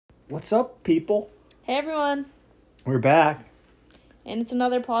What's up, people? Hey everyone, We're back. and it's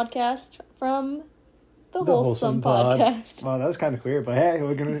another podcast from the The Wholesome Pod. Podcast. Wow, that was kind of weird, but hey,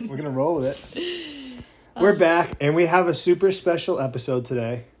 we're gonna roll with it. We're back, and we have a super special episode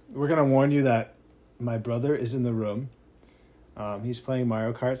today. We're gonna warn you that my brother is in the room. He's playing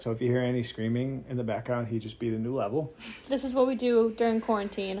Mario Kart, so if you hear any screaming in the background, he just beat a new level. This is what we do during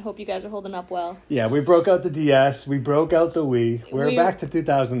quarantine. Hope you guys are holding up well. Yeah, we broke out the DS, we broke out the Wii. We're back to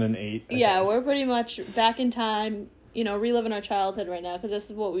 2008. Yeah, we're pretty much back in time, reliving our childhood right now, because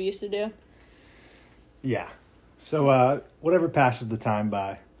this is what we used to do. Yeah. So, whatever passes the time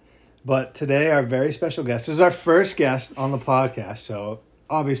by. But today, our very special guest is our first guest on the podcast, so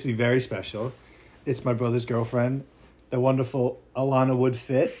obviously very special. It's my brother's girlfriend, the wonderful Alana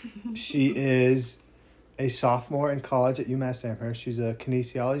Wood-Fit. She is a sophomore in college at UMass Amherst. She's a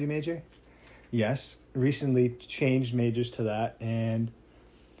kinesiology major. Yes, recently changed majors to that, and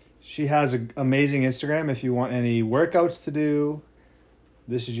she has an amazing Instagram. If you want any workouts to do,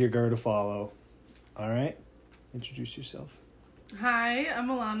 this is your girl to follow. All right, introduce yourself. Hi, I'm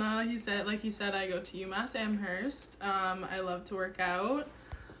Alana. Like you said, I go to UMass Amherst. I love to work out.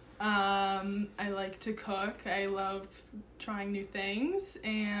 I like to cook. I love trying new things,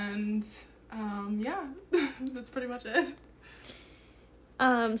 and yeah, that's pretty much it.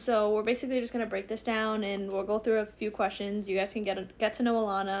 So we're basically just gonna break this down, and we'll go through a few questions. You guys can get to know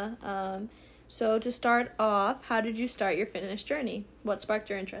Alana. So to start off, how did you start your fitness journey? What sparked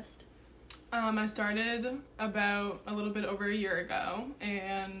your interest? I started about a little bit over a year ago,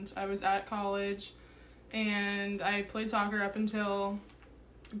 and I was at college, and I played soccer up until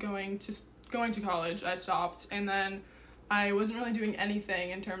going to college. I stopped, and then I wasn't really doing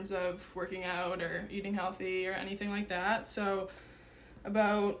anything in terms of working out or eating healthy or anything like that. So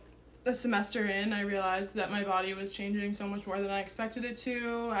about a semester in, I realized that my body was changing so much more than I expected it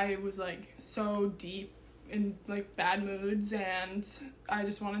to. I was so deep in bad moods, and I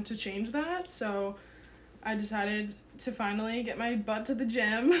just wanted to change that. So I decided to finally get my butt to the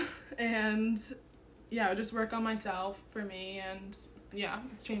gym and just work on myself for me, and it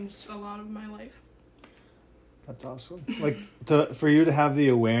changed a lot of my life. That's awesome. For you to have the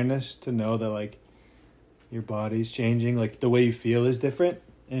awareness to know that your body's changing, the way you feel is different,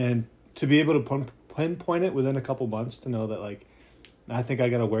 and to be able to pinpoint it within a couple months to know that I think I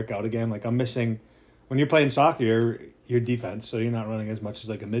got to work out again. I'm missing. When you're playing soccer, you're defense, so you're not running as much as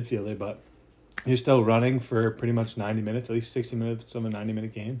a midfielder, but you're still running for pretty much 90 minutes, at least 60 minutes of a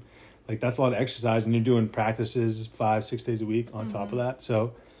 90-minute game. That's a lot of exercise, and you're doing practices 5-6 days a week on top of that.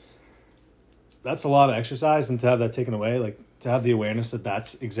 So that's a lot of exercise, and to have that taken away, to have the awareness that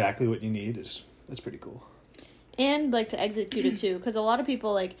that's exactly what you need that's pretty cool. And to execute it too, because a lot of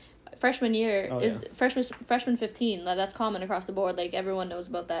people freshman year freshman 15. That's common across the board. Everyone knows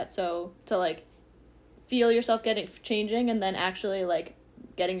about that. So to feel yourself changing, and then actually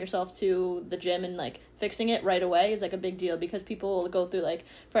getting yourself to the gym and fixing it right away is a big deal, because people will go through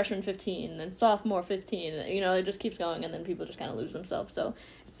freshman 15 and sophomore 15, it just keeps going, and then people just kind of lose themselves. So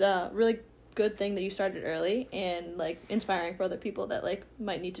it's a really good thing that you started early, and inspiring for other people that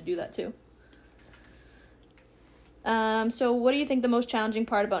might need to do that too. So what do you think the most challenging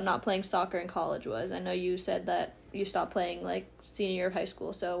part about not playing soccer in college was? I know you said that you stopped playing senior year of high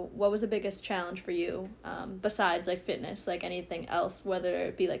school. So what was the biggest challenge for you, besides fitness, anything else, whether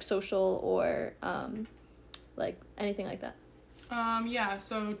it be social or anything like that?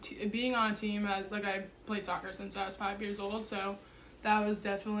 So being on a team, as I played soccer since I was 5 years old, so that was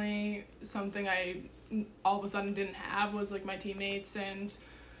definitely something I all of a sudden didn't have, was my teammates. And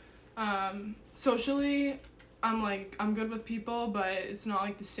socially, I'm good with people, but it's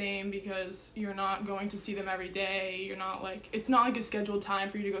not the same, because you're not going to see them every day. You're not it's not a scheduled time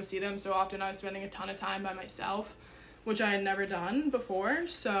for you to go see them. So often I was spending a ton of time by myself, which I had never done before.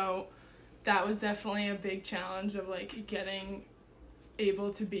 So that was definitely a big challenge of getting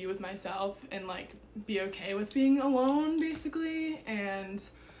able to be with myself and be okay with being alone, basically. And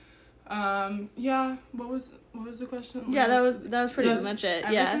what was the question? Yeah, that was pretty much it.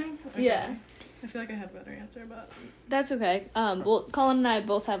 Everything? Yeah. Okay. Yeah. I feel like I had a better answer, but That's okay. Well, Colin and I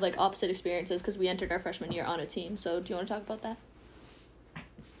both have opposite experiences, because we entered our freshman year on a team. So do you want to talk about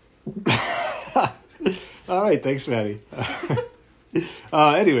that? All right, thanks, Maddie.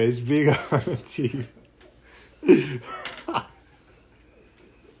 Anyways, being on a team.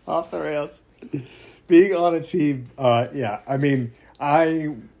 Off the rails. Being on a team, I mean,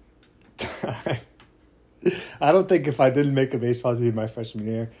 I don't think if I didn't make a baseball team my freshman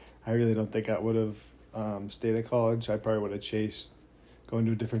year, I really don't think I would have stayed at college. I probably would have chased going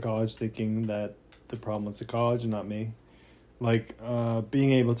to a different college, thinking that the problem was the college and not me. Like,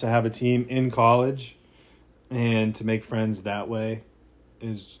 being able to have a team in college and to make friends that way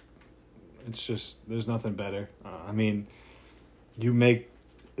it's just, there's nothing better. I mean,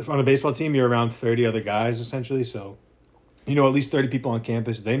 if on a baseball team, you're around 30 other guys, essentially, so at least 30 people on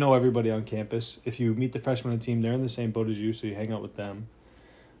campus. They know everybody on campus. If you meet the freshman on the team, they're in the same boat as you, so you hang out with them.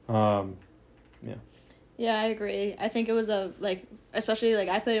 Yeah. Yeah, I agree. I think it was especially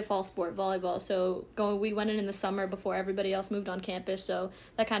I played a fall sport, volleyball, so we went in the summer before everybody else moved on campus, so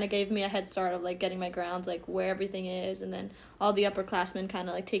that kind of gave me a head start of getting my grounds, where everything is, and then all the upperclassmen kind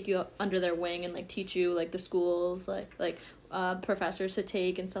of take you up under their wing and teach you the schools, professors to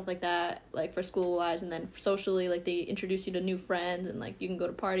take and stuff like that, for school wise, and then socially, they introduce you to new friends and you can go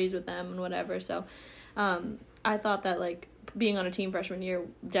to parties with them and whatever. So I thought that being on a team freshman year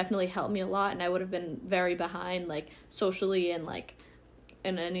definitely helped me a lot, and I would have been very behind socially and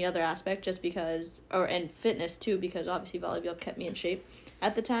in any other aspect, just because, and fitness too, because obviously volleyball kept me in shape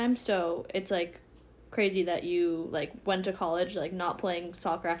at the time. So it's crazy that you went to college not playing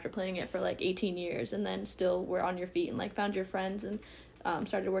soccer after playing it for 18 years, and then still were on your feet and found your friends and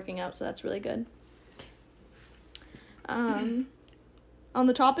started working out, so that's really good. On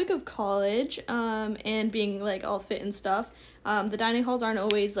the topic of college and being all fit and stuff, the dining halls aren't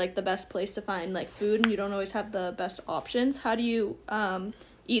always the best place to find food, and you don't always have the best options. How do you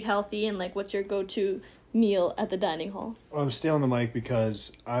eat healthy, and what's your go-to meal at the dining hall? Well, I'm stealing the mic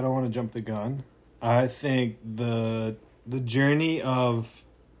because I don't want to jump the gun. I think the journey of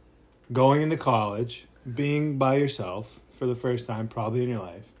going into college, being by yourself for the first time probably in your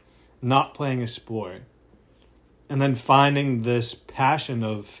life, not playing a sport, and then finding this passion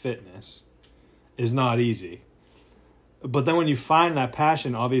of fitness is not easy. But then when you find that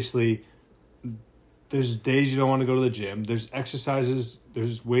passion, obviously, there's days you don't want to go to the gym. There's exercises.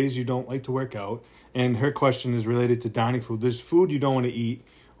 There's ways you don't like to work out. And her question is related to dining food. There's food you don't want to eat,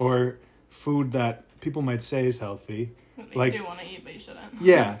 or food that people might say is healthy. You do want to eat, but you shouldn't.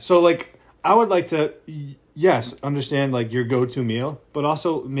 Yeah. So, I would like to, yes, understand your go-to meal, but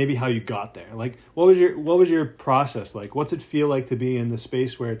also maybe how you got there. What was your process like? What's it feel like to be in the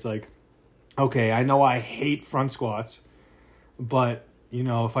space where it's okay, I know I hate front squats, but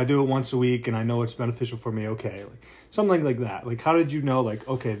if I do it once a week and I know it's beneficial for me, okay, something like that. How did you know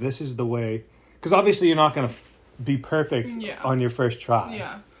okay, this is the way? Because obviously you're not going to be perfect on your first try.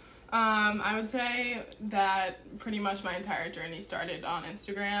 Yeah. I would say that pretty much my entire journey started on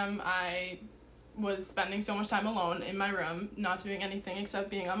Instagram. I was spending so much time alone in my room, not doing anything except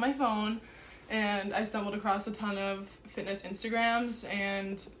being on my phone, and I stumbled across a ton of fitness Instagrams,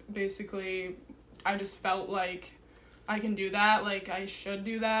 and basically I just felt like I can do that, I should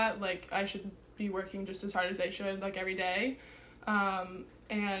do that, I should be working just as hard as they should, every day,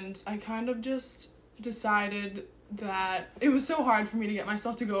 and I kind of just decided that it was so hard for me to get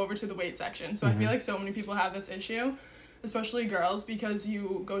myself to go over to the weight section. So I feel so many people have this issue, especially girls, because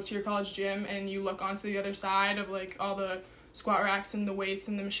you go to your college gym and you look onto the other side of all the squat racks and the weights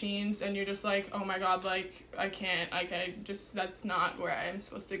and the machines, and you're just oh my god, I can't, that's not where I'm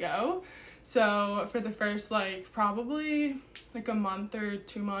supposed to go. So for the first probably a month or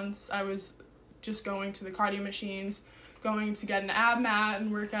 2 months, I was just going to the cardio machines, going to get an ab mat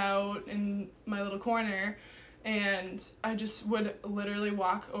and work out in my little corner. And I just would literally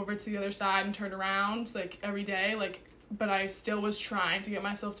walk over to the other side and turn around every day, but I still was trying to get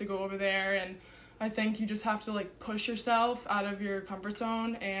myself to go over there. And I think you just have to push yourself out of your comfort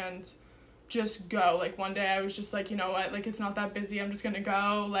zone and just go. One day I was just you know what, it's not that busy, I'm just gonna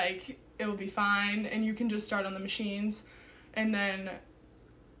go, it'll be fine. And you can just start on the machines, and then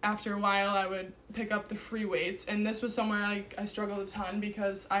after a while I would pick up the free weights, and this was somewhere I struggled a ton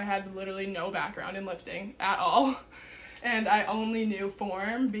because I had literally no background in lifting at all, and I only knew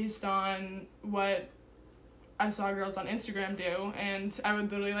form based on what I saw girls on Instagram do, and I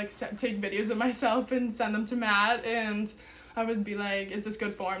would literally take videos of myself and send them to Matt, and I would be is this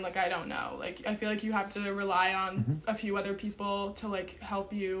good form? I don't know. I feel you have to rely on a few other people to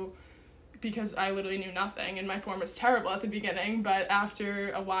help you, because I literally knew nothing, and my form was terrible at the beginning, but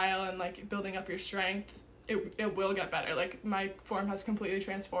after a while and building up your strength, it will get better. My form has completely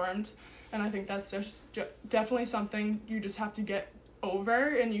transformed, and I think that's just definitely something you just have to get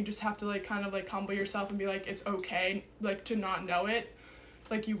over, and you just have to kind of humble yourself and be it's okay to not know it.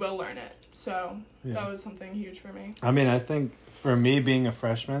 You will learn it. So that was something huge for me. I mean, I think for me being a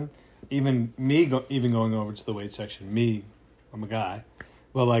freshman, even going over to the weight section, I'm a guy,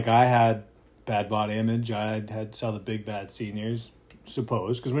 but I had bad body image. I had saw the big bad seniors,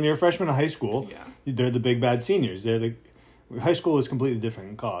 suppose, because when you're a freshman in high school, they're the big bad seniors. High school is completely different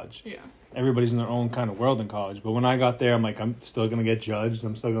than college. Yeah. everybody's in their own kind of world in college. But when I got there, I'm like, I'm still going to get judged.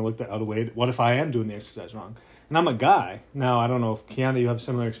 I'm still going to look out of weight. What if I am doing the exercise wrong? And I'm a guy. Now, I don't know if, Kiana, you have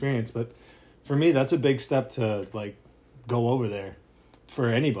similar experience, but for me, that's a big step to, like, go over there for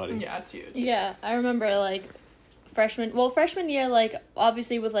anybody. Yeah, it's huge. Yeah, I remember, like, freshman year, like,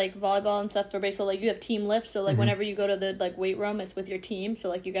 obviously with, like, volleyball and stuff for baseball, like, you have team lifts, so, like, whenever you go to the, like, weight room, it's with your team, so,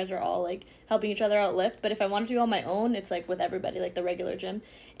 like, you guys are all, like, helping each other out lift, but if I wanted to go on my own, it's, like, with everybody, like, the regular gym,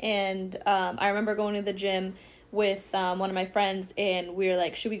 and, I remember going to the gym with one of my friends, and we were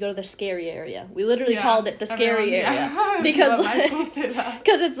like, should we go to the scary area? We literally called it the scary area because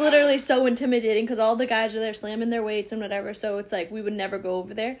it's literally so intimidating because all the guys are there slamming their weights and whatever, so it's like we would never go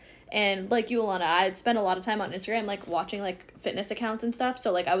over there. And like you, Alana, I'd spend a lot of time on Instagram, like watching like fitness accounts and stuff,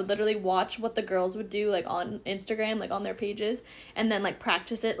 so like I would literally watch what the girls would do like on Instagram, like on their pages, and then like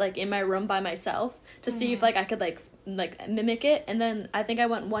practice it like in my room by myself to see if like I could like mimic it. And then I think I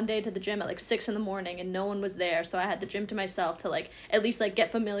went one day to the gym at like 6 a.m. and no one was there, so I had the gym to myself to like at least like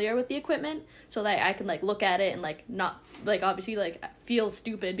get familiar with the equipment so that I can like look at it and like not like obviously like feel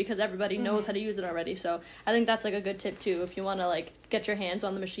stupid because everybody knows how to use it already. So I think that's like a good tip too if you want to like get your hands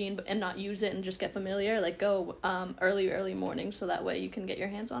on the machine and not use it and just get familiar, like go early morning so that way you can get your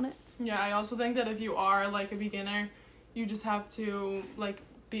hands on it. Yeah, I also think that if you are like a beginner, you just have to like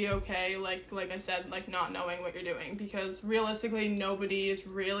be okay, like I said, like not knowing what you're doing, because realistically nobody is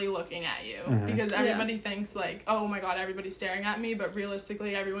really looking at you because everybody thinks like, oh my god, everybody's staring at me, but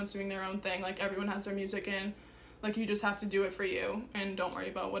realistically everyone's doing their own thing, like everyone has their music in, like you just have to do it for you and don't worry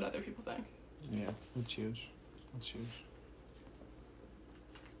about what other people think. Yeah, that's huge.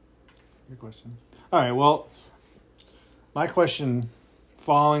 Your question. All right, well, my question,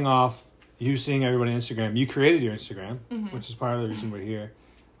 following off you seeing everybody on Instagram, you created your Instagram, which is part of the reason we're here.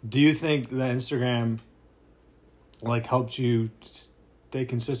 Do you think that Instagram, like, helped you stay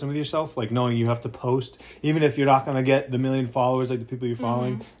consistent with yourself? Like, knowing you have to post, even if you're not going to get the 1 million followers, like the people you're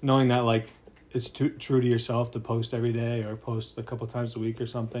following, knowing that, like, it's true to yourself to post every day or post a couple times a week or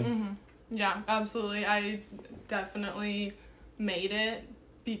something? Yeah, absolutely. I definitely made it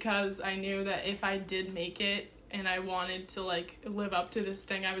because I knew that if I did make it and I wanted to, like, live up to this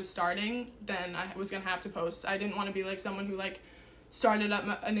thing I was starting, then I was going to have to post. I didn't want to be, like, someone who, like, started up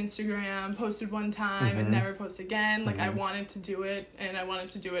an Instagram, posted one time, and never post again. Like, I wanted to do it, and I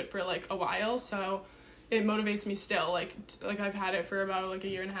wanted to do it for, like, a while, so it motivates me still. Like I've had it for about, like, 1.5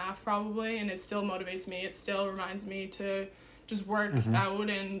 years probably, and it still motivates me. It still reminds me to just work out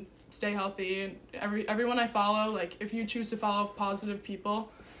and stay healthy. And everyone I follow, like, if you choose to follow positive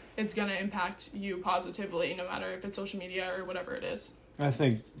people, it's going to impact you positively, no matter if it's social media or whatever it is. I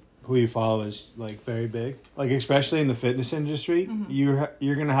think who you follow is, like, very big. Like, especially in the fitness industry, you're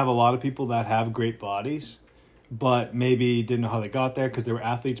going to have a lot of people that have great bodies, but maybe didn't know how they got there because they were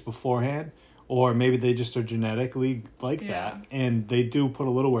athletes beforehand, or maybe they just are genetically like that, and they do put a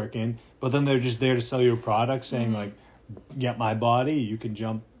little work in, but then they're just there to sell you a product saying, like, get my body, you can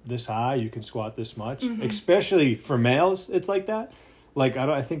jump this high, you can squat this much. Especially for males, it's like that. Like,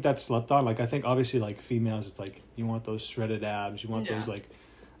 I think that's slept on. Like, I think obviously, like, females, it's like, you want those shredded abs, you want those, like,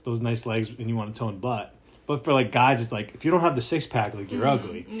 those nice legs, and you want a toned butt. But for, like, guys, it's like, if you don't have the six-pack, like, you're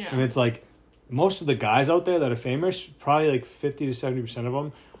ugly. Yeah. And it's like, most of the guys out there that are famous, probably, like, 50 to 70% of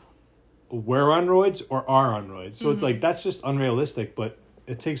them were on roids or are on roids. So it's like, that's just unrealistic, but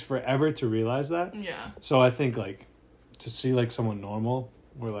it takes forever to realize that. Yeah. So I think, like, to see, like, someone normal,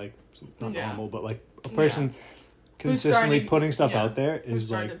 or, like, not normal, but, like, a person consistently putting stuff out there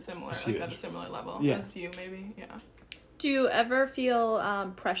is, like, similar, huge. Like, at a similar level as you, maybe. Yeah. Do you ever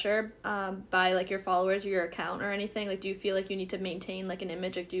feel pressure by, like, your followers or your account or anything? Like, do you feel like you need to maintain, like, an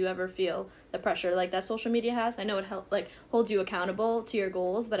image? Like, do you ever feel the pressure, like, that social media has? I know it holds you accountable to your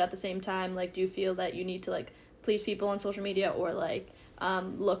goals, but at the same time, like, do you feel that you need to, like, please people on social media or, like,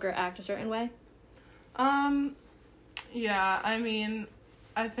 look or act a certain way? Yeah, I mean,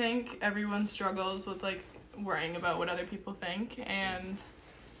 I think everyone struggles with, like, worrying about what other people think and,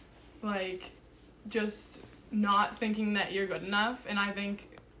 like, just not thinking that you're good enough. And I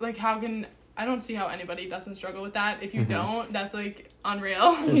think, like, I don't see how anybody doesn't struggle with that. If you don't, that's, like,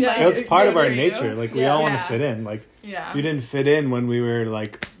 unreal. It's part of our nature. Like, we all want to fit in. Like, if you didn't fit in when we were,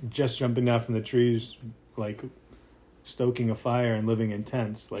 like, just jumping down from the trees, like, stoking a fire and living in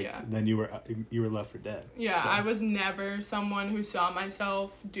tents, like, then you were left for dead. Yeah, so. I was never someone who saw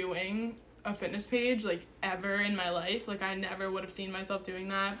myself doing a fitness page, like, ever in my life. Like, I never would have seen myself doing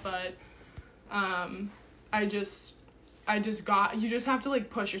that, but I just you just have to, like,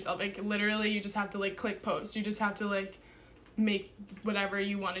 push yourself. Like, literally, you just have to, like, click post. You just have to, like, make whatever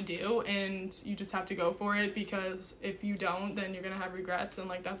you want to do, and you just have to go for it, because if you don't, then you're gonna have regrets. And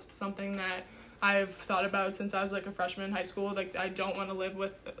like that's something that I've thought about since I was like a freshman in high school. Like I don't want to live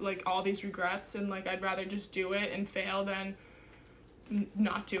with like all these regrets, and like I'd rather just do it and fail than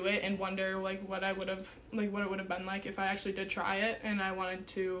not do it and wonder like what it would have been like if I actually did try it. And I wanted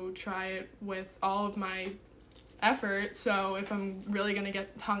to try it with all of my effort. So if I'm really gonna get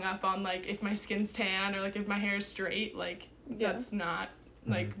hung up on like if my skin's tan or like if my hair is straight, like that's not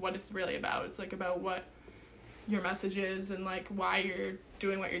like what it's really about. It's like about what your message is and like why you're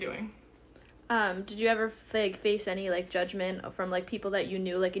doing what you're doing. Did you ever face any like judgment from like people that you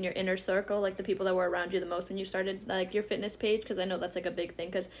knew like in your inner circle, like the people that were around you the most when you started like your fitness page? Because I know that's like a big thing,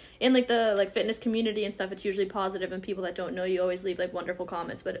 because in like the like fitness community and stuff, it's usually positive, and people that don't know you always leave like wonderful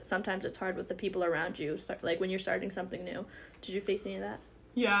comments, but sometimes it's hard with the people around you, like when you're starting something new. Did you face any of that?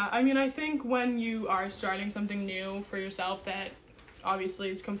 Yeah, I mean, I think when you are starting something new for yourself that obviously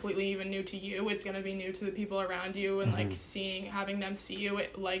is completely even new to you, it's going to be new to the people around you, and like having them see you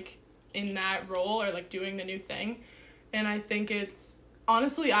like in that role or like doing the new thing. And I think it's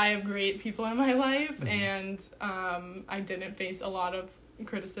honestly, I have great people in my life, and I didn't face a lot of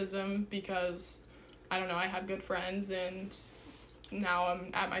criticism because I don't know, I have good friends, and now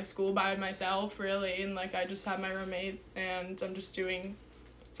I'm at my school by myself really, and like I just have my roommate and I'm just doing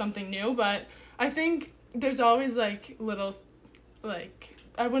something new. But I think there's always like little, like,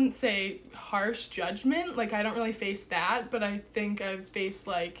 I wouldn't say harsh judgment, like I don't really face that, but I think I've faced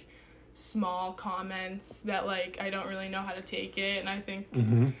like small comments that like I don't really know how to take it, and I think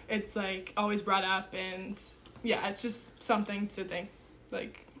it's like always brought up, and yeah, it's just something to think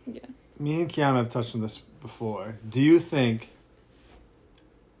like. Yeah, me and Kiana have touched on this before. Do you think,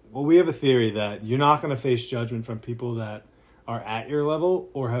 well, we have a theory that you're not going to face judgment from people that are at your level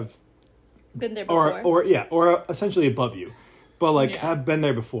or have been there before, or essentially above you, but like have been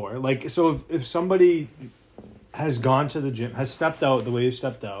there before. Like, so if somebody has gone to the gym, has stepped out the way you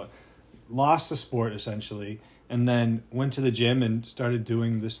stepped out, lost the sport essentially, and then went to the gym and started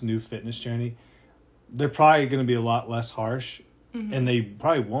doing this new fitness journey, they're probably going to be a lot less harsh, and they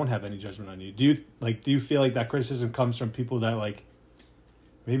probably won't have any judgment on you. Do you feel like that criticism comes from people that like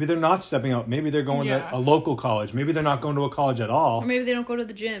maybe they're not stepping out, maybe they're going to a local college, maybe they're not going to a college at all, or maybe they don't go to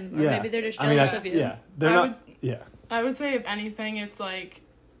the gym, or maybe they're just jealous of you? I would say if anything, it's like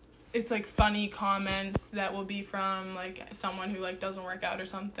funny comments that will be from like someone who like doesn't work out or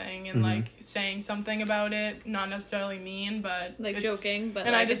something, and like saying something about it, not necessarily mean, but like joking, but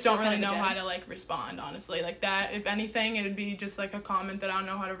and like, I just don't really know how to like respond, honestly, like that. If anything, it would be just like a comment that I don't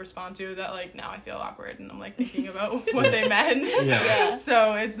know how to respond to, that like now I feel awkward and I'm like thinking about what they meant.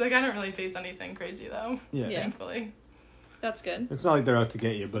 So it's like I don't really face anything crazy though, thankfully. That's good. It's not like they're out to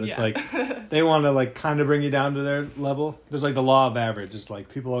get you, but it's like they want to like kind of bring you down to their level. There's like the law of average. It's like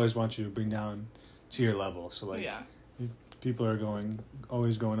people always want you to bring down to your level. So like if people are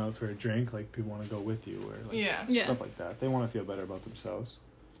always going out for a drink, like people want to go with you, or like stuff like that. They want to feel better about themselves.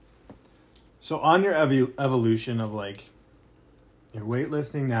 So on your evolution of like your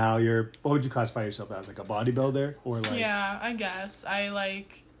weightlifting now, what would you classify yourself as, like a bodybuilder or like? Yeah, I guess I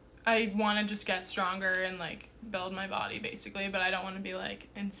want to just get stronger and like build my body basically, but I don't want to be like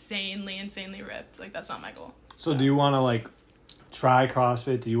insanely ripped. Like that's not my goal. So do you want to like try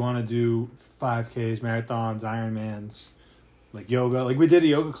CrossFit? Do you want to do 5Ks, marathons, Ironmans, like yoga? Like we did a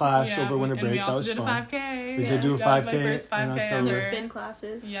yoga class over winter break. That was fun. We also did a 5K. We did do a 5K. My first 5K ever. Spin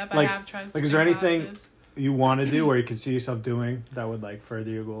classes. Yep, like, I have tried. Like, is there anything you want to do or you can see yourself doing that would like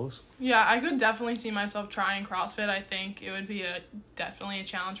further your goals? Yeah, I could definitely see myself trying CrossFit. I think it would be definitely a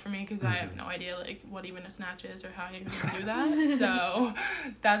challenge for me, because I have no idea like what even a snatch is or how you can do that. So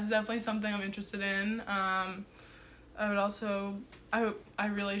that's definitely something I'm interested in. I would also I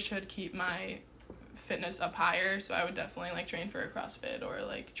really should keep my fitness up higher, so I would definitely like train for a CrossFit or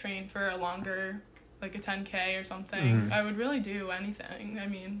like train for a longer, like a 10K or something. I would really do anything. I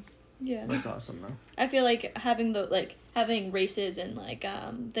mean, yeah, that's awesome though. I feel like having races and like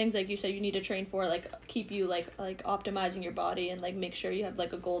things like you said you need to train for, like keep you like optimizing your body and like make sure you have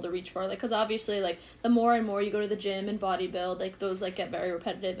like a goal to reach for, like because obviously like the more and more you go to the gym and bodybuild, like those like get very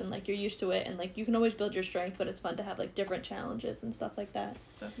repetitive and like you're used to it, and like you can always build your strength, but it's fun to have like different challenges and stuff like that.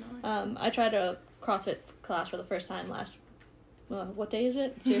 Definitely. I tried a CrossFit class for the first time what day is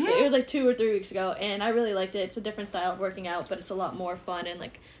it? Seriously, it was like 2 or 3 weeks ago, and I really liked it. It's a different style of working out, but it's a lot more fun and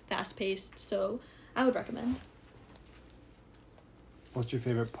like fast paced, so I would recommend. What's your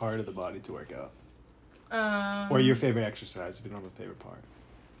favorite part of the body to work out? Or your favorite exercise if you don't have a favorite part?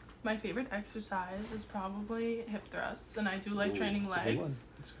 My favorite exercise is probably hip thrusts, and I do like training legs.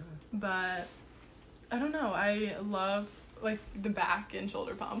 But I don't know, I love like the back and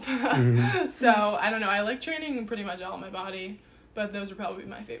shoulder pump. Mm-hmm. So I don't know. I like training pretty much all my body, but those are probably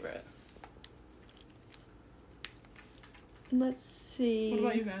my favorite. Let's see. What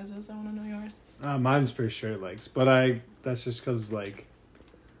about you guys? I want to know yours. Mine's for sure legs, but that's just because like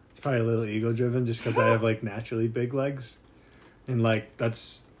it's probably a little ego driven, just because I have like naturally big legs, and like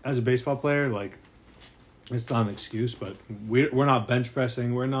that's as a baseball player, like it's not an excuse, but we're not bench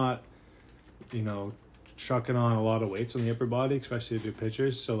pressing, we're not, chucking on a lot of weights on the upper body, especially to do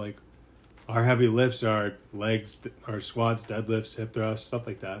pitchers. So like our heavy lifts are legs, our squats, deadlifts, hip thrusts, stuff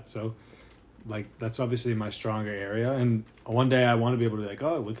like that. So like that's obviously my stronger area, and one day I want to be able to be like,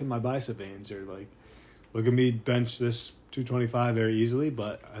 oh, look at my bicep veins, or like look at me bench this 225 very easily,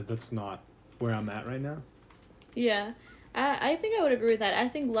 but that's not where I'm at right now. Yeah, I think I would agree with that. I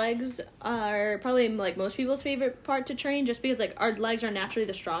think legs are probably like most people's favorite part to train, just because like our legs are naturally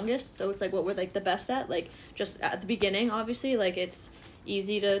the strongest, so it's like what we're like the best at. Like just at the beginning, obviously, like it's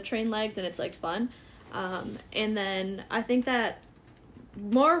easy to train legs and it's like fun. And then I think that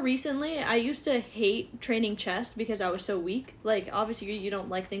more recently, I used to hate training chest because I was so weak. Like, obviously, you don't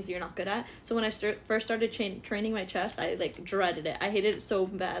like things that you're not good at. So when I first started training my chest, I, like, dreaded it. I hated it so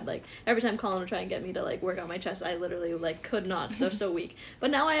bad. Like, every time Colin would try and get me to, like, work out my chest, I literally, like, could not. I was so weak.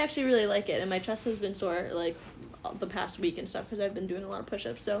 But now I actually really like it, and my chest has been sore, like, the past week and stuff because I've been doing a lot of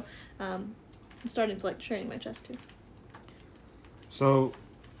push-ups. So I'm starting to, like, training my chest, too. So,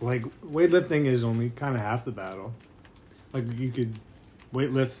 like, weightlifting is only kind of half the battle. Like, you could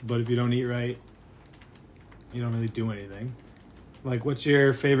weightlift, but if you don't eat right, you don't really do anything. Like, what's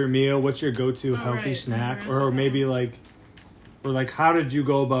your favorite meal? What's your go-to healthy snack? Or maybe like how did you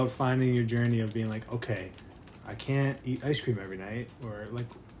go about finding your journey of being like, okay, I can't eat ice cream every night, or like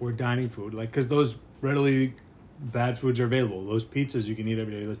we're dining food, like, because those readily bad foods are available. Those pizzas you can eat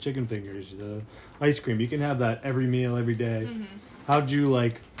every day, the chicken fingers, the ice cream, you can have that every meal every day. Mm-hmm. How'd you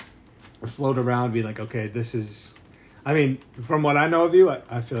like float around being like, okay, this is, I mean, from what I know of you,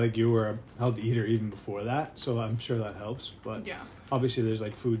 I feel like you were a healthy eater even before that, so I'm sure that helps. But yeah, obviously there's,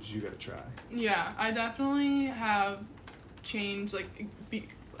 like, foods you gotta try. Yeah, I definitely have changed, like,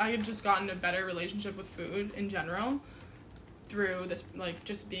 I had just gotten a better relationship with food in general through this, like,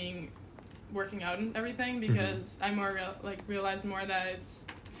 just working out and everything, because I more, realized more that it's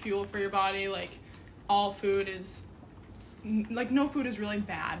fuel for your body. Like, all food is, like, no food is really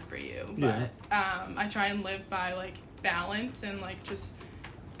bad for you, but I try and live by, like, balance and, like, just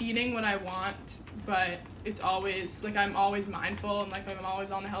eating what I want, but it's always, like, I'm always mindful, and, like, I'm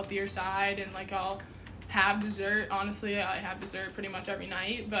always on the healthier side, and, like, I'll have dessert. Honestly, I have dessert pretty much every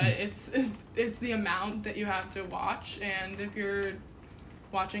night, but it's the amount that you have to watch, and if you're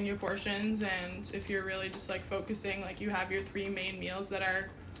watching your portions, and if you're really just, like, focusing, like, you have your 3 main meals that are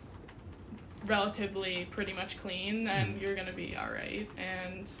relatively pretty much clean, then you're gonna be all right.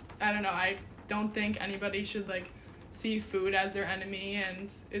 And I don't know, I don't think anybody should, like, see food as their enemy, and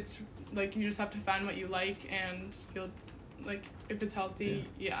it's like you just have to find what you like, and you'll, like, if it's healthy,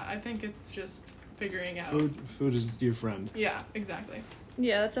 I think it's just figuring out. Food is your friend. Yeah, exactly.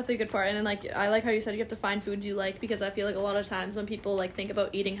 Yeah, that's definitely a good part. And then, like, I like how you said you have to find foods you like, because I feel like a lot of times when people, like, think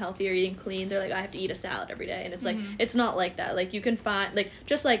about eating healthy or eating clean, they're like, I have to eat a salad every day. And it's like, it's not like that. Like, you can find, like,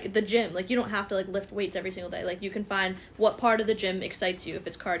 just like the gym, like, you don't have to, like, lift weights every single day. Like, you can find what part of the gym excites you, if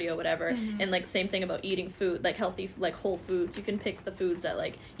it's cardio, whatever. And, like, same thing about eating food, like, healthy, like, whole foods. You can pick the foods that,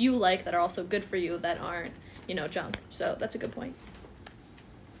 like, you like that are also good for you, that aren't, junk. So that's a good point.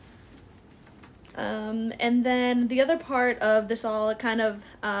 And then the other part of this all kind of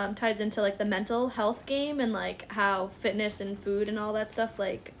ties into, like, the mental health game, and, like, how fitness and food and all that stuff,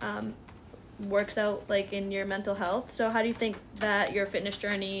 like, works out, like, in your mental health. So how do you think that your fitness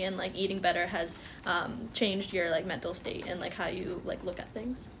journey and, like, eating better has changed your, like, mental state and, like, how you, like, look at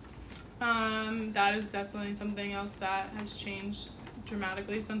things? That is definitely something else that has changed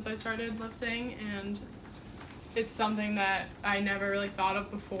dramatically since I started lifting, and it's something that I never really thought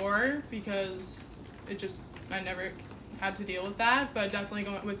of before, because I never had to deal with that. But definitely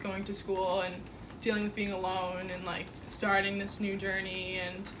going to school and dealing with being alone and, like, starting this new journey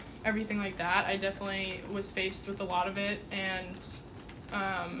and everything like that, I definitely was faced with a lot of it. And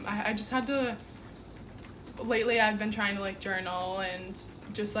I just had to, lately I've been trying to, like, journal and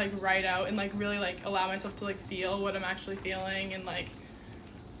just, like, write out and, like, really, like, allow myself to, like, feel what I'm actually feeling, and, like,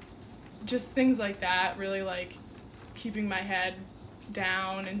 just things like that, really, like, keeping my head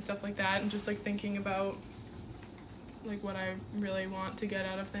down and stuff like that, and just, like, thinking about, like, what I really want to get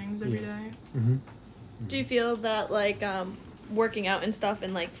out of things every day. Do you feel that, like, working out and stuff,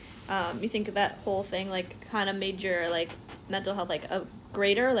 and, like, you think that whole thing, like, kind of made your, like, mental health, like, a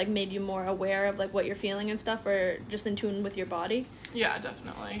greater, like made you more aware of like what you're feeling and stuff, or just in tune with your body? Yeah,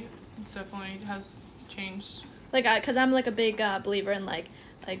 definitely. It definitely has changed. Like, because I'm like a big believer in like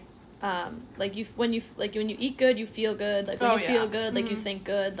when you eat good, you feel good. Like when you feel good, like you think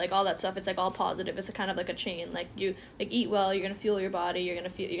good, like all that stuff. It's like all positive. It's a kind of like a chain. Like you like eat well, you're gonna fuel your body. You're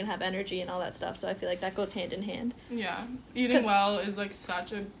gonna have energy and all that stuff. So I feel like that goes hand in hand. Yeah, eating well is like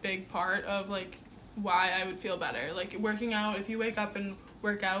such a big part of like why I would feel better. Like working out. If you wake up and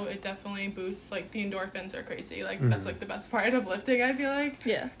work out, it definitely boosts. Like the endorphins are crazy. Like that's like the best part of lifting, I feel like.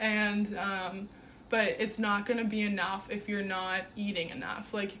 Yeah. And but it's not gonna be enough if you're not eating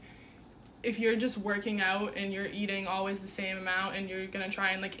enough. Like, if you're just working out and you're eating always the same amount and you're gonna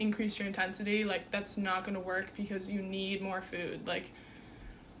try and like increase your intensity, like that's not gonna work because you need more food. Like,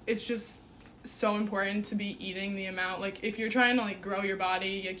 it's just so important to be eating the amount. Like, if you're trying to like grow your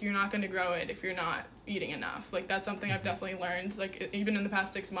body, like you're not gonna grow it if you're not eating enough. Like, that's something I've definitely learned, like even in the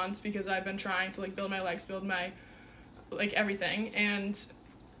past 6 months, because I've been trying to like build my legs, build my like everything, and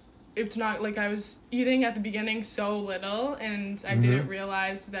it's not like I was eating at the beginning so little and I didn't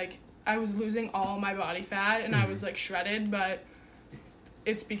realize like I was losing all my body fat and I was like shredded, but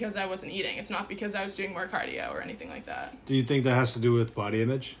it's because I wasn't eating. It's not because I was doing more cardio or anything like that. Do you think that has to do with body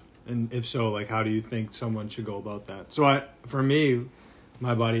image? And if so, like how do you think someone should go about that? So for me,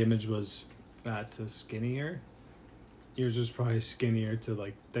 my body image was fat to skinnier. Yours was probably skinnier to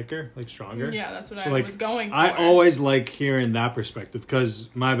like thicker, like stronger. Yeah, that's what so, I was going for. I always like hearing that perspective because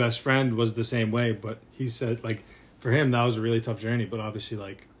my best friend was the same way, but he said like for him that was a really tough journey, but obviously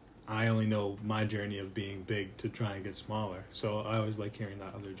like I only know my journey of being big to try and get smaller. So I always like hearing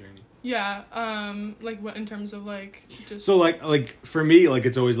that other journey. Yeah, like what in terms of like just so like for me like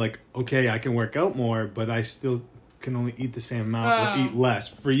it's always like okay I can work out more, but I still can only eat the same amount or eat less.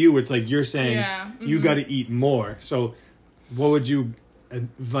 For you, it's like you're saying you got to eat more. So what would you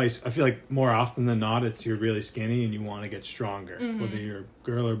advise? I feel like more often than not, it's you're really skinny and you want to get stronger, whether you're a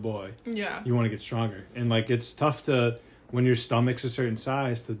girl or boy. Yeah. You want to get stronger. And like it's tough to, when your stomach's a certain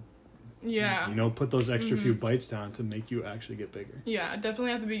size, to put those extra few bites down to make you actually get bigger. Yeah,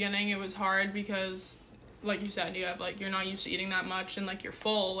 definitely at the beginning it was hard because like you said, you have like you're not used to eating that much and like you're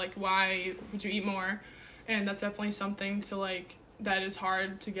full. Like why would you eat more? And that's definitely something to like that is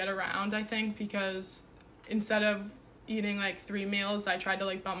hard to get around, I think, because instead of eating like 3 meals, I tried to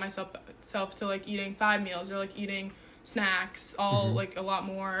like bump myself to like eating 5 meals or like eating snacks all like a lot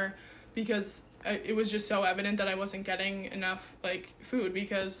more, because it was just so evident that I wasn't getting enough like food,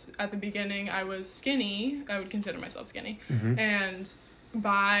 because at the beginning I was skinny. I would consider myself skinny. And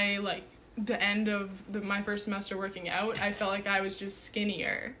by like the end of my first semester working out, I felt like I was just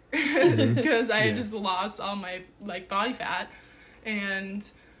skinnier because I had just lost all my like body fat. And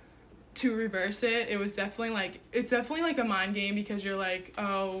to reverse it, it's definitely like a mind game, because you're like,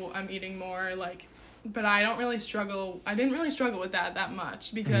 oh, I'm eating more, like, but I didn't really struggle with that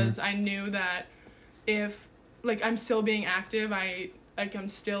much, because I knew that if like I'm still being active, I'm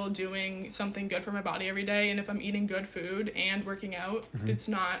still doing something good for my body every day, and if I'm eating good food and working out, it's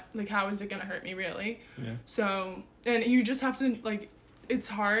not like, how is it gonna hurt me really? So, and you just have to like, it's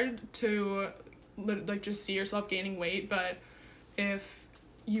hard to like just see yourself gaining weight, but if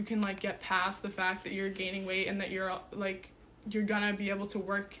you can like get past the fact that you're gaining weight and that you're gonna be able to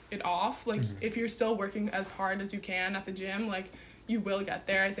work it off, like if you're still working as hard as you can at the gym, like you will get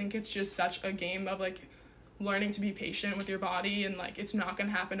there. I think it's just such a game of like learning to be patient with your body, and like it's not gonna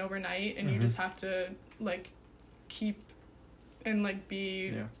happen overnight, and you just have to like keep and like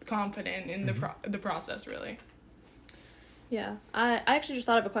be confident in the process, really. Yeah, I actually just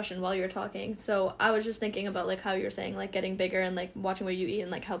thought of a question while you were talking. So I was just thinking about like how you were saying like getting bigger and like watching what you eat,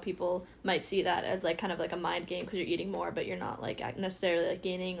 and like how people might see that as like kind of like a mind game because you're eating more but you're not like necessarily like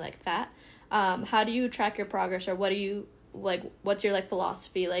gaining like fat. How do you track your progress, or what do you like, what's your like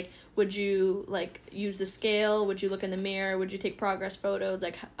philosophy? Like, would you like use the scale? Would you look in the mirror? Would you take progress photos?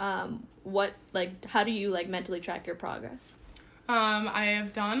 Like what, like how do you like mentally track your progress? I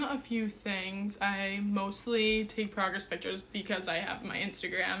have done a few things. I mostly take progress pictures because I have my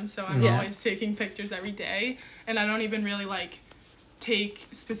Instagram, so I'm always taking pictures every day, and I don't even really like take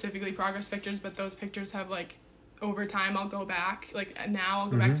specifically progress pictures, but those pictures have like, over time I'll go back, like now I'll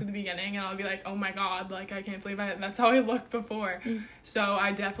go back to the beginning and I'll be like, oh my god, like I can't believe that's how I looked before. So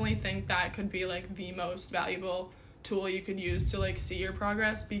I definitely think that could be like the most valuable tool you could use to like see your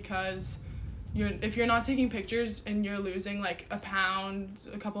progress, because if you're not taking pictures and you're losing like a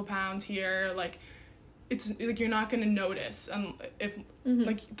couple pounds here, like it's like you're not gonna notice, and if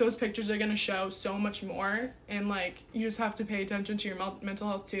like those pictures are gonna show so much more, and like you just have to pay attention to your mental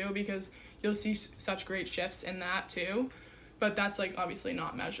health too, because you'll see such great shifts in that too. but that's like obviously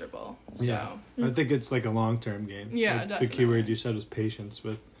not measurable. So. Yeah, I think it's like a long-term game. Yeah, like, definitely. The key word you said was patience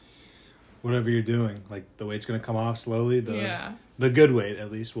with whatever you're doing. Like the weight's gonna come off slowly. The good weight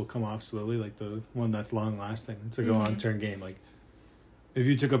at least will come off slowly. Like the one that's long-lasting. It's like a long-term game. Like if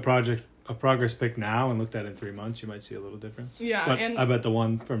you took a progress pic now and looked at it in 3 months, you might see a little difference. Yeah, but and I bet the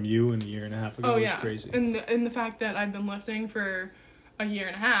one from you in a year and a half ago was crazy. And the fact that I've been lifting for a year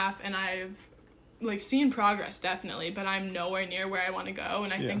and a half and I've like seen progress definitely, but I'm nowhere near where I want to go.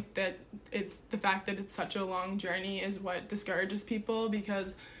 And I think that it's the fact that it's such a long journey is what discourages people,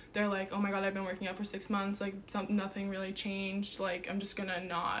 because they're like, oh my God, I've been working out for 6 months. Like nothing really changed. Like I'm just gonna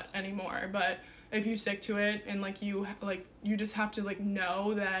not anymore. But if you stick to it and like you just have to like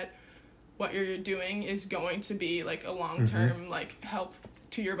know that what you're doing is going to be like a long-term like help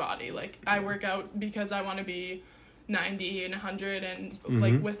to your body. Like I work out because I want to be 90 and 100 and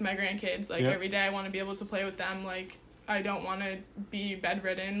like with my grandkids, like every day I want to be able to play with them. Like I don't want to be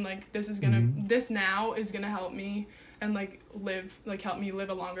bedridden. Like this is gonna this now is gonna help me and like help me live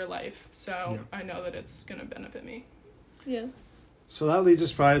a longer life. So I know that it's gonna benefit me. Yeah. So that leads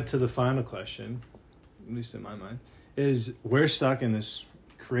us probably to the final question, at least in my mind, is we're stuck in this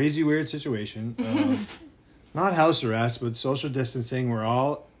crazy weird situation of not house arrest, but social distancing. We're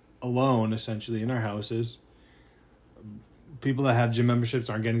all alone essentially in our houses. People that have gym memberships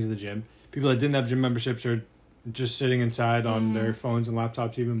aren't getting to the gym. People that didn't have gym memberships are just sitting inside on their phones and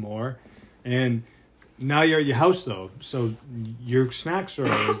laptops even more. And now you're at your house though, so your snacks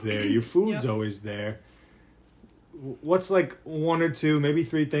are always there, your food's always there. What's like 1 or 2, maybe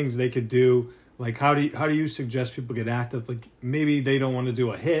 3 things they could do? Like how do you suggest people get active? Like maybe they don't want to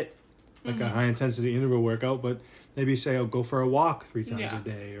do a HIIT, like a high intensity interval workout, but maybe say, oh, go for a walk 3 times a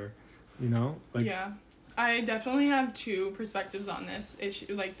day, or like I definitely have 2 perspectives on this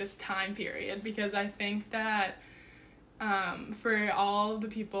issue, like this time period, because I think that for all the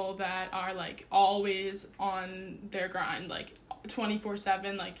people that are like always on their grind, like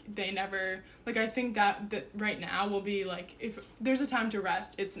 24/7, like they never, like I think that right now will be like, if there's a time to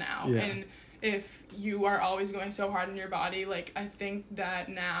rest, it's now. And if you are always going so hard in your body, like I think that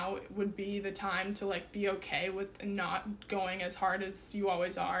now would be the time to like be okay with not going as hard as you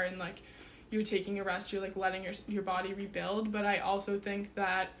always are, and like you're taking a rest, you're like letting your body rebuild. But I also think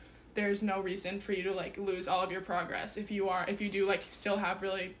that there's no reason for you to like lose all of your progress if you do like still have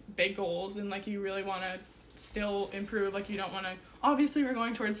really big goals and like you really want to still improve. Like you don't want to, obviously we're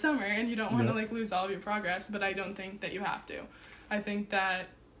going towards summer and you don't want to like lose all of your progress, but I don't think that you have to. I think that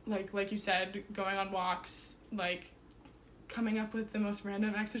like you said, going on walks, like coming up with the most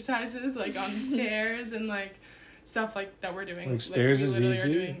random exercises like on the stairs and like stuff like that we're doing. Like stairs is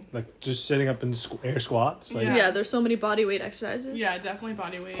easy. Like just sitting up in air squats. Like, there's so many body weight exercises. Yeah, definitely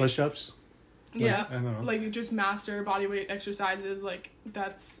body weight. Push-ups. Yeah, I don't know. Like just master body weight exercises. Like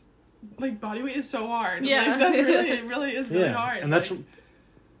that's like body weight is so hard. Yeah, like, that's it really is really hard. And that's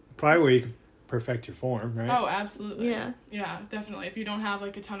probably where you can perfect your form, right? Oh, absolutely. Yeah, definitely. If you don't have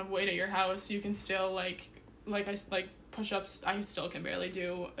like a ton of weight at your house, you can still like push-ups. I still can barely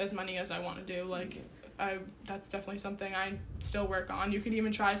do as many as I want to do. Like that's definitely something I still work on. You could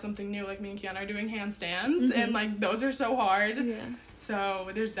even try something new, like me and Kiana are doing handstands, and like those are so hard. Yeah. So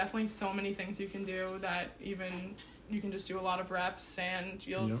there's definitely so many things you can do that even you can just do a lot of reps and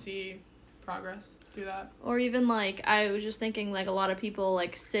you'll see progress through that. Or even like I was just thinking, like a lot of people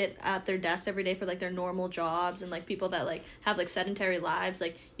like sit at their desks every day for like their normal jobs, and like people that like have like sedentary lives,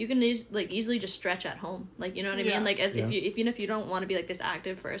 like you can easily just stretch at home, like you know what I mean, like if you don't want to be like this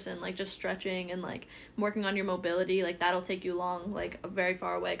active person, like just stretching and like working on your mobility, like that'll take you a very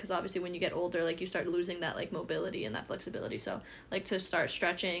far away, because obviously when you get older, like you start losing that like mobility and that flexibility. So like to start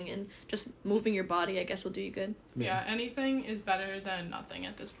stretching and just moving your body, I guess, will do you good. Yeah, anything is better than nothing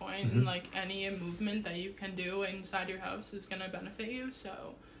at this point, and like any movement that you can do inside your house is going to benefit you,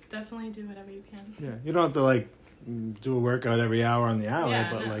 so definitely do whatever you can. Yeah, you don't have to like do a workout every hour on the hour,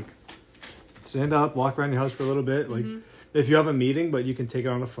 but like stand up, walk around your house for a little bit. Like if you have a meeting but you can take it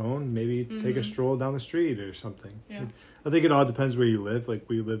on the phone, maybe take a stroll down the street or something. Like, I think it all depends where you live. Like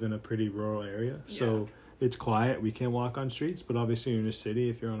we live in a pretty rural area, so it's quiet, we can't walk on streets, but obviously in a city,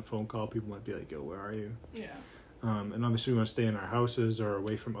 if you're on a phone call, people might be like, yo, where are you? And obviously we want to stay in our houses or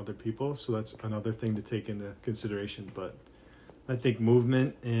away from other people, so that's another thing to take into consideration. But I think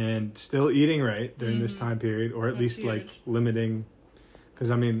movement and still eating right during this time period, or at least huge. Like limiting, because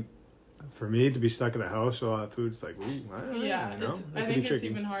I mean, for me to be stuck in a house with a lot of food, it's like, ooh, I think it's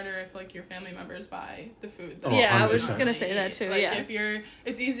even harder if like your family members buy the food. I was just gonna say that too. Like,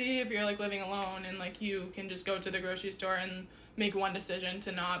 it's easy if you're like living alone and like you can just go to the grocery store and make one decision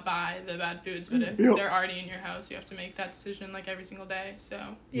to not buy the bad foods, but if Yep. they're already in your house, you have to make that decision like every single day. So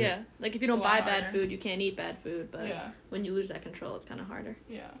Yeah. Like if you don't It's a lot buy bad harder. food, you can't eat bad food. But yeah, when you lose that control, it's kind of harder.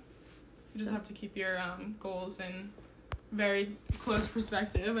 yeah, you just have to keep your goals in very close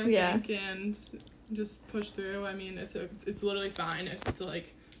perspective, I Yeah. think, and just push through. I mean, it's literally fine if to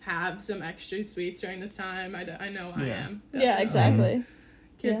like have some extra sweets during this time. I know I Yeah. am. Yeah, definitely. exactly.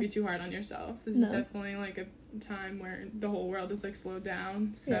 Can't Yeah. be too hard on yourself. This No. is definitely like a time where the whole world is like slowed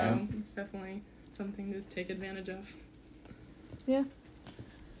down, so Yeah. it's definitely something to take advantage of.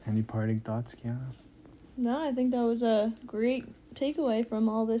 Any parting thoughts, Kiana? No, I think that was a great takeaway from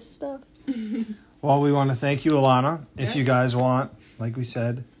all this stuff. Well, we want to thank you, Alana. If Yes. you guys want, like we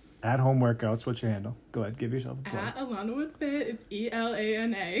said, at-home workouts, what's your handle? Go ahead, give yourself a plug. At Alana Wood Fit, it's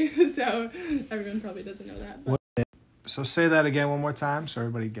ELANA, so everyone probably doesn't know that. But So say that again one more time so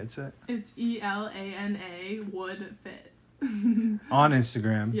everybody gets it. it's ELANA Wood Fit. On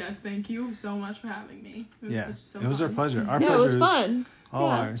Instagram. Yes, thank you so much for having me. Yeah, so it was our fun. pleasure. Our Yeah, pleasure it was is fun. all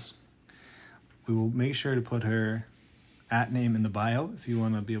Yeah. ours. We will make sure to put her @name in the bio if you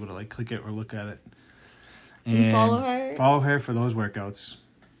want to be able to like click it or look at it. And follow her. Follow her for those workouts.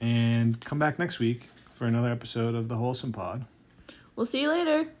 And come back next week for another episode of the Wholesome Pod. We'll see you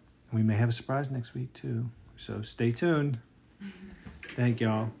later. We may have a surprise next week too. So stay tuned. Thank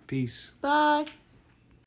y'all. Peace. Bye.